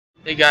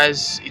Hey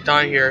guys,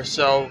 Ethan here.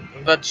 So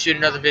I'm about to shoot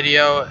another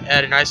video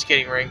at an ice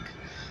skating rink.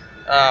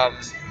 Um,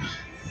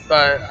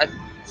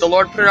 the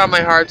Lord put it on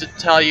my heart to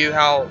tell you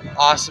how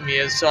awesome He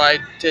is. So I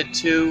did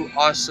two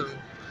awesome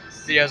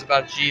videos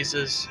about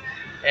Jesus,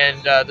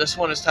 and this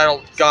one is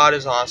titled "God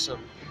is Awesome."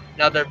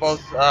 Now they're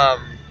both,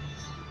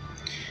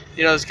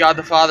 it's God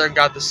the Father and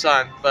God the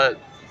Son. But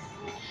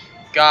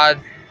God,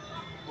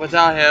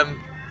 without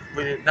Him,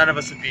 none of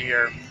us would be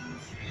here.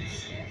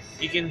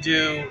 He can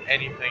do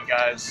anything,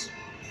 guys.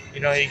 He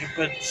can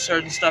put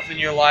certain stuff in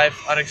your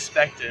life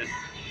unexpected.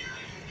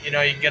 You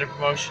can get a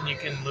promotion, you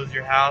can lose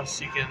your house,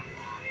 you can,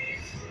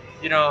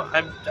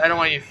 I don't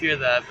want you to fear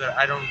that, but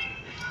I don't,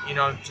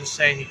 just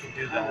saying he can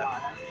do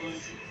that.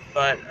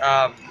 But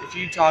if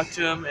you talk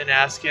to him and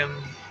ask him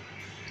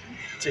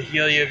to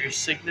heal you of your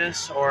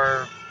sickness,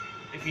 or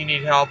if you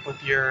need help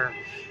with your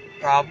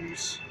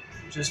problems,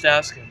 just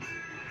ask him.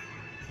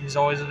 He's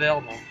always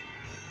available.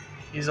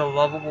 He's a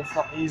lovable,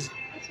 he's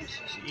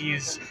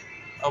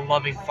a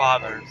loving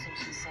father,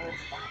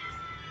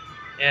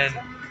 and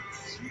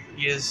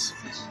he is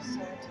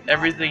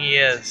everything he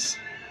is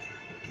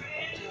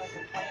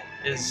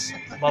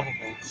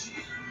lovable.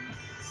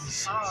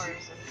 He's,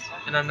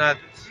 and I'm not.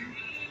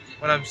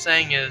 What I'm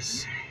saying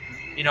is,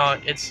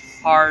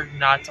 it's hard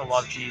not to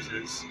love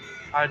Jesus,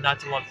 hard not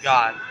to love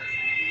God.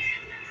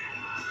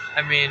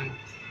 I mean,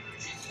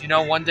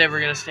 one day we're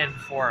gonna stand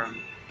before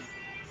Him,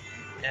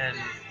 and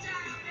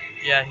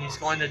yeah, He's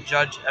going to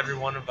judge every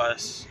one of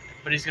us,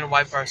 but He's gonna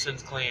wipe our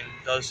sins clean.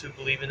 Those who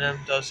believe in Him,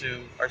 those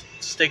who are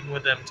sticking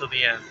with Him till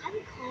the end.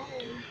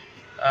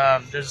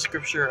 There's a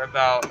scripture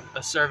about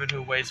a servant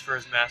who waits for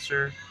his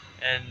master,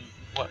 and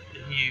what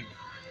he,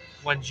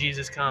 when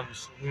Jesus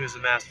comes, who is the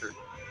master,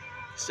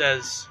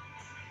 says,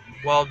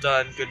 "Well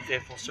done, good and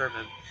faithful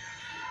servant."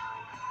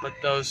 But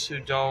those who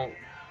don't,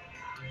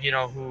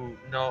 who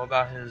know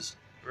about his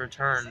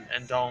return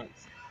and don't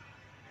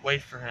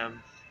wait for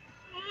him,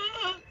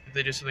 if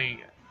they do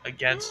something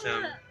against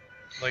him,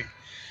 like,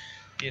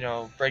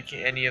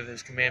 breaking any of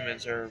his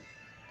commandments or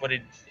what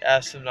he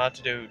asked them not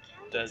to do,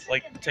 does,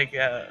 like, take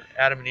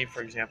Adam and Eve,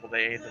 for example.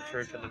 They ate the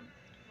fruit from the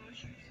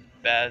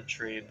bad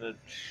tree, the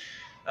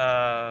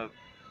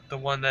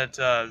one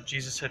that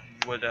Jesus said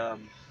would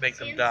make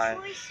them die,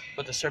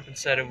 but the serpent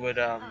said it would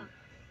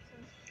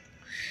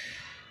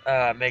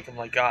make them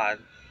like God.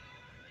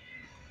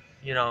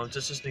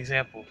 Just as an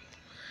example.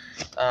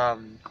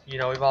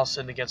 We've all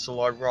sinned against the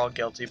Lord. We're all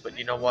guilty, but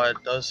you know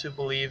what? Those who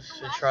believe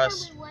and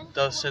trust,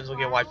 those sins will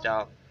get wiped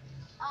out.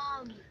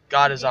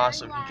 God is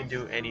awesome. He can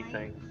do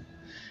anything.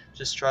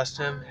 Just trust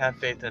Him. Have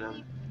faith in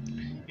Him.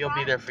 He'll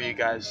be there for you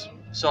guys.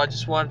 So I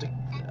just wanted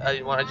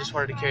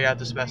to carry out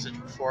this message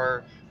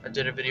before I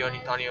did a video on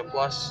Euthanasia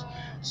Plus.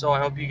 So I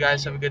hope you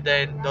guys have a good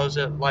day, and those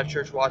at Life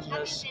Church watching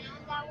us,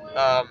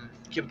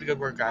 keep up the good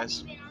work,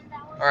 guys.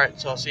 All right,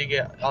 so I'll see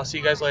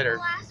you guys later.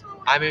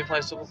 I may be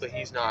playing simple, but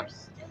he's not.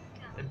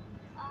 And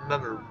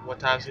remember, when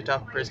times get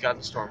tough, praise God in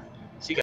the storm.